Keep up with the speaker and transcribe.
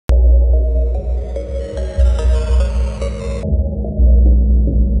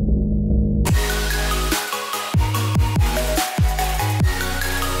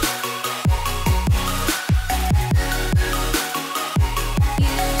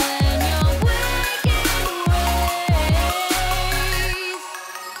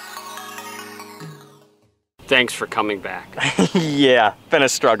thanks for coming back. Yeah, been a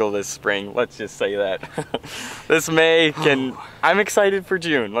struggle this spring, let's just say that. This May I'm excited for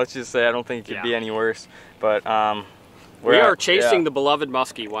June, let's just say. I don't think it could be any worse. But we are chasing the beloved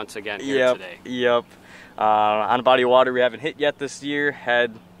muskie once again here today. Yep. On a body of water we haven't hit yet this year. Had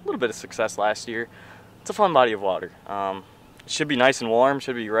a little bit of success last year. It's a fun body of water. It should be nice and warm,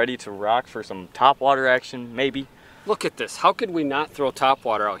 should be ready to rock for some top water action, maybe. Look at this. How could we not throw top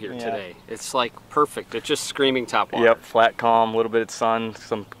water out here today? It's like perfect. It's just screaming top water. Yep, flat calm, a little bit of sun,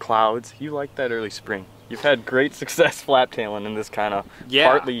 some clouds. You like that early spring. You've had great success flap tailing in this kind of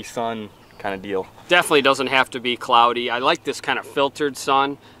partly sun kind of deal. Definitely doesn't have to be cloudy. I like this kind of filtered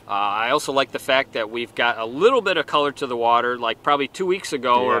sun. I also like the fact that we've got a little bit of color to the water. Like probably 2 weeks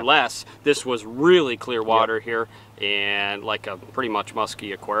ago or less, this was really clear water here and like a pretty much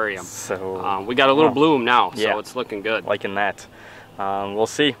musky aquarium. So we got a little bloom now, so it's looking good. Liking that. We'll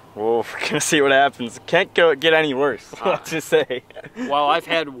see. We're gonna see what happens. Can't get any worse, let's just say. Well, I've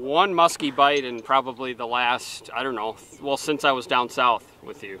had one musky bite in probably the last, I don't know, well, since I was down south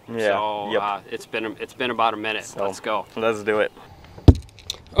with you. So it's been about a minute. So, let's go. Let's do it.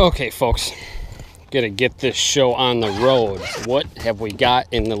 Okay, folks, gotta get this show on the road. What have we got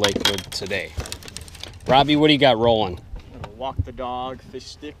in the Lakewood today? Robbie, what do you got rolling? Walk the dog, fish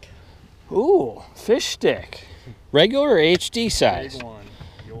stick. Ooh, fish stick. Regular or HD size? Big one,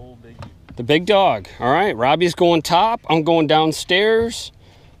 the old biggie. The big dog. All right, Robbie's going top. I'm going downstairs.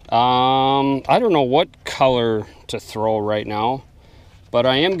 I don't know what color to throw right now, but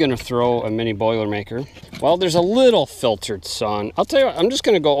I am gonna throw a mini Boilermaker. Well, there's a little filtered sun. I'll tell you what, I'm just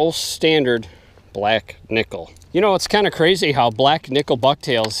gonna go old standard black nickel. You know, it's kind of crazy how black nickel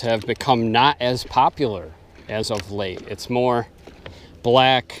bucktails have become not as popular as of late. It's more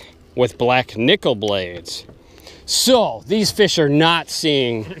black with black nickel blades. So these fish are not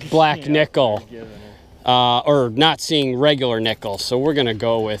seeing black nickel or not seeing regular nickel. So we're gonna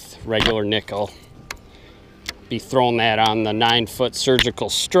go with regular nickel. Be throwing that on the 9-foot surgical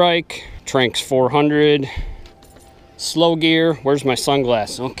strike. Tranx 400. Slow gear. Where's my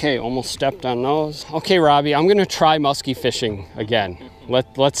sunglasses? Okay, almost stepped on those. Okay, Robbie, I'm gonna try musky fishing again.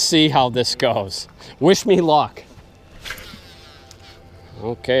 Let's see how this goes. Wish me luck.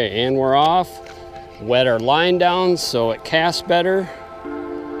 Okay, and we're off. Wet our line down so it casts better.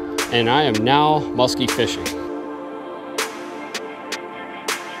 And I am now musky fishing.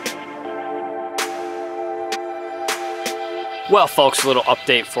 Well, folks, a little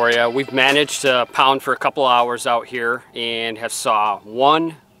update for you. We've managed to pound for a couple hours out here and have saw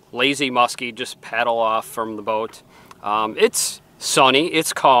one lazy muskie just paddle off from the boat. It's sunny,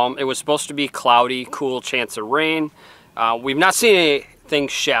 it's calm. It was supposed to be cloudy, cool, chance of rain. We've not seen anything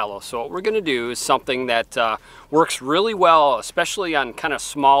shallow, so what we're gonna do is something that works really well, especially on kind of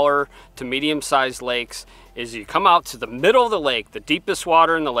smaller to medium-sized lakes, is you come out to the middle of the lake, the deepest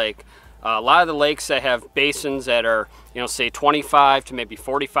water in the lake. A lot of the lakes that have basins that are, you know, say 25 to maybe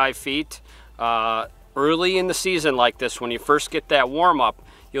 45 feet, early in the season like this, when you first get that warm up,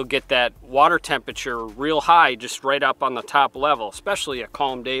 you'll get that water temperature real high just right up on the top level, especially a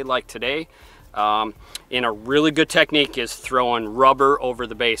calm day like today. And a really good technique is throwing rubber over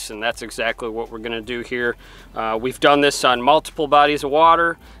the basin. That's exactly what we're gonna do here. We've done this on multiple bodies of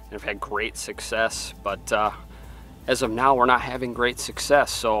water and have had great success, but as of now, we're not having great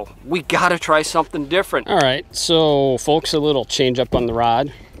success, so we gotta try something different. All right, so folks, a little change up on the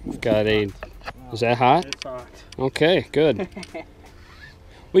rod. We've got is that hot? It's hot. Okay, good.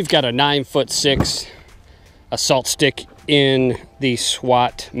 We've got a 9'6" assault stick in the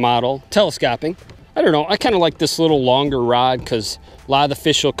SWAT model, telescoping. I don't know, I kind of like this little longer rod because a lot of the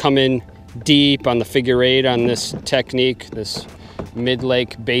fish will come in deep on the figure 8 on this technique, this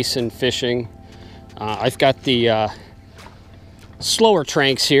mid-lake basin fishing. I've got the slower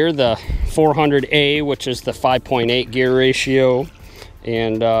Tranx here, the 400A, which is the 5.8 gear ratio,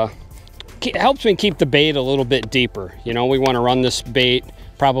 and it helps me keep the bait a little bit deeper. You know, we want to run this bait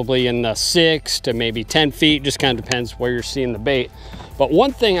probably in the 6 to maybe 10 feet, just kind of depends where you're seeing the bait. But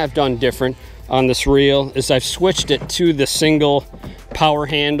one thing I've done different on this reel is I've switched it to the single power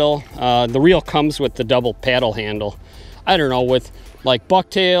handle. The reel comes with the double paddle handle. I don't know, with like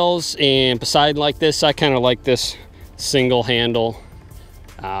bucktails and Poseidon like this, I kind of like this single handle.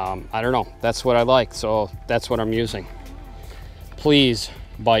 I don't know, that's what I like, so that's what I'm using. Please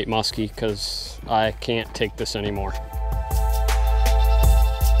bite musky, because I can't take this anymore.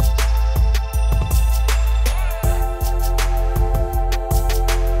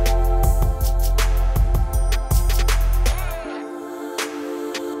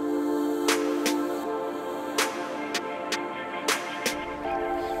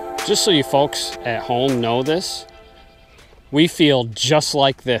 Just so you folks at home know this, we feel just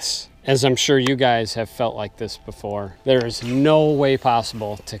like this, as I'm sure you guys have felt like this before. There is no way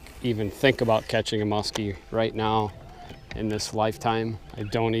possible to even think about catching a muskie right now in this lifetime. I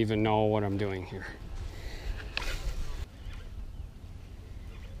don't even know what I'm doing here.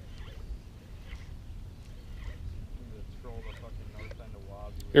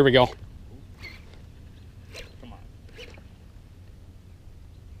 Here we go. Come on.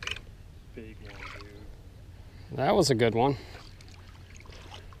 Big one, dude. That was a good one.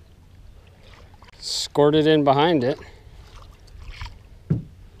 Squirted in behind it.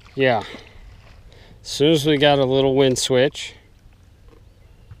 Yeah. As soon as we got a little wind switch.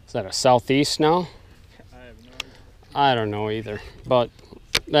 Is that a southeast now? I have no idea. I don't know either. But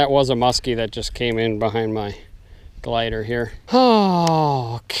that was a muskie that just came in behind my glider here.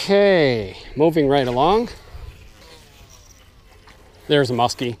 Okay. Moving right along. There's a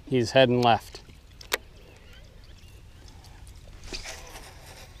muskie. He's heading left.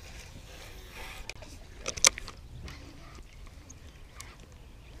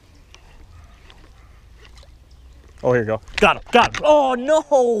 Oh, here you go. Got him. Got him. Oh,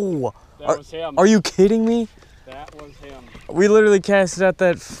 no. That was him. Are you kidding me? That was him. We literally casted at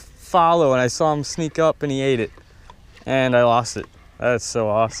that follow, and I saw him sneak up, and he ate it. And I lost it. That's so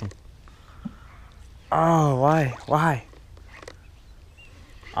awesome. Oh, why? Why?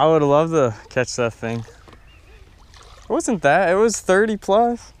 I would have loved to catch that thing. It wasn't that. It was 30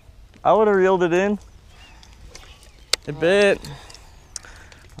 plus. I would have reeled it in. It bit.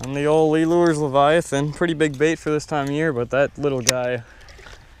 On the old Lee Lures Leviathan. Pretty big bait for this time of year, but that little guy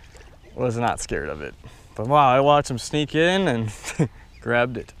was not scared of it. But wow, I watched him sneak in and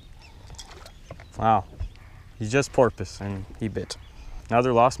grabbed it. Wow. He's just porpoise and he bit.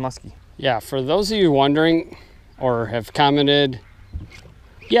 Another lost muskie. Yeah, for those of you wondering or have commented,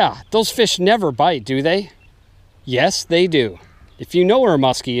 yeah, those fish never bite, do they? Yes, they do. If you know where a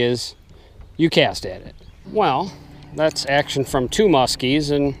muskie is, you cast at it. Well, that's action from 2 muskies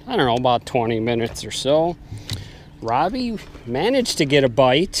in, I don't know, about 20 minutes or so. Robbie managed to get a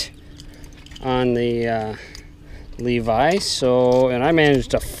bite on the Levi, and I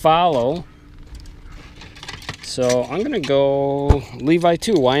managed to follow. So I'm gonna go Levi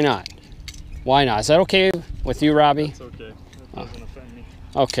 2, why not? Why not? Is that okay with you, Robbie? That's okay. That doesn't offend me.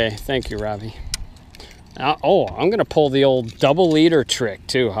 Okay, thank you, Robbie. Oh, I'm gonna pull the old double leader trick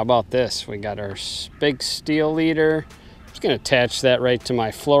too. How about this? We got our big steel leader. I'm just gonna attach that right to my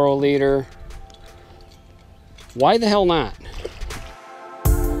fluoro leader. Why the hell not?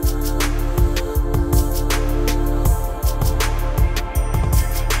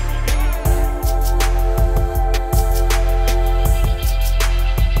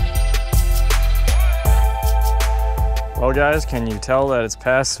 Well guys, can you tell that it's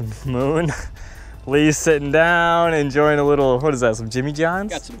past moon? Lee's sitting down, enjoying a little, what is that, some Jimmy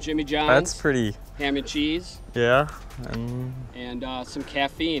John's? Got some Jimmy John's. That's pretty. Ham and cheese. Yeah. And some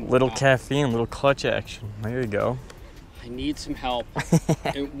caffeine. Little caffeine, little clutch action. There you go. I need some help.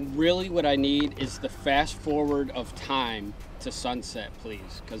 And really what I need is the fast forward of time to sunset,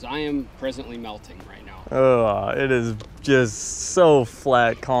 please. Because I am presently melting right now. Oh, it is just so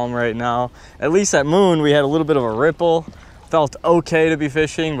flat calm right now. At least at Moon, we had a little bit of a ripple. Felt okay to be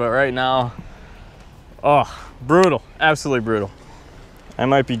fishing, but right now, oh, brutal, absolutely brutal. I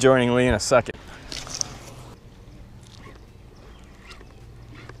might be joining Lee in a second.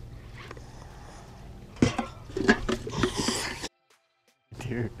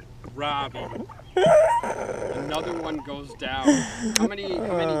 Dude. Robbie. Another one goes down. How many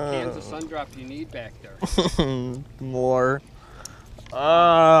cans of Sundrop do you need back there? More.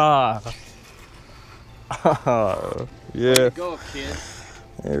 Ah. Yeah. There you go, kid.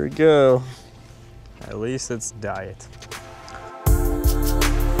 There we go. At least it's diet.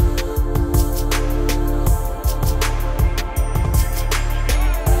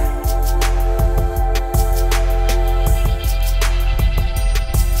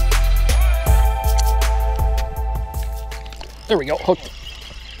 There we go, hooked.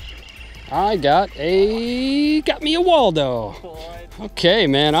 I got me a Waldo. Okay,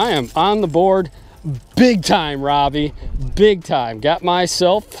 man, I am on the board big time, Robbie. Big time. Got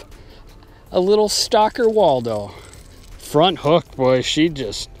myself a little stalker Waldo. Front hook, boy, she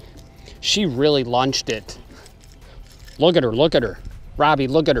really lunched it. Look at her, look at her. Robbie,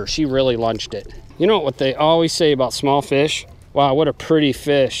 look at her, she really lunched it. You know what they always say about small fish? Wow, what a pretty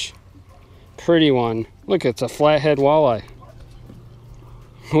fish. Pretty one. Look, it's a flathead walleye.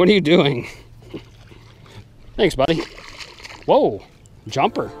 What are you doing? Thanks, buddy. Whoa,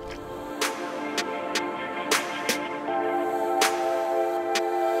 jumper.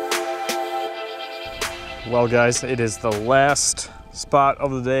 Well guys, it is the last spot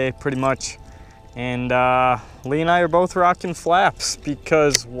of the day pretty much, and Lee and I are both rocking flaps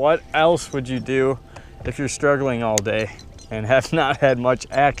because what else would you do if you're struggling all day and have not had much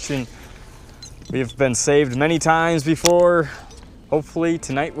action? We've been saved many times before. Hopefully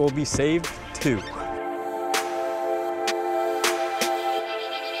tonight we'll be saved too.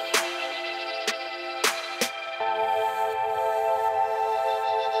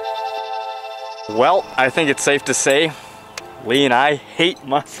 Well, I think it's safe to say Lee and I hate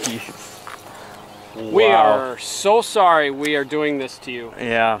muskies. We are so sorry we are doing this to you.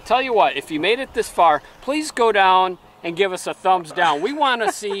 Yeah. Tell you what, if you made it this far, please go down and give us a thumbs down. We want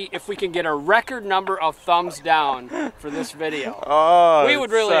to see if we can get a record number of thumbs down for this video. Oh, we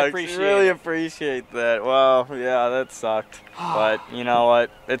would really appreciate that. Well, yeah, that sucked. But you know what?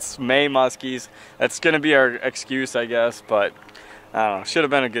 It's May Muskies. That's gonna be our excuse, I guess. But I don't know. Should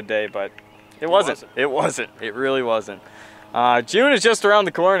have been a good day, but it wasn't. It wasn't. It really wasn't. June is just around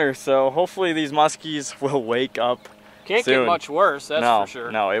the corner, so hopefully these muskies will wake up. Can't soon. get much worse, that's for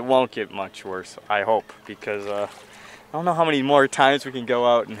sure. No, it won't get much worse, I hope, because I don't know how many more times we can go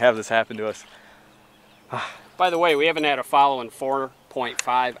out and have this happen to us. By the way, we haven't had a follow in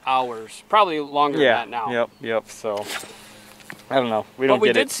 4.5 hours. Probably longer than that now. Yep, so I don't know. We don't but we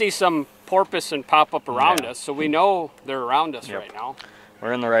get did see some porpoise pop up around us, so we know they're around us right now.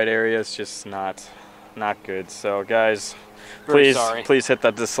 We're in the right area, it's just not good. So guys, please hit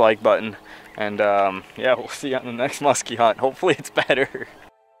that dislike button, and yeah, we'll see you on the next muskie hunt. Hopefully it's better.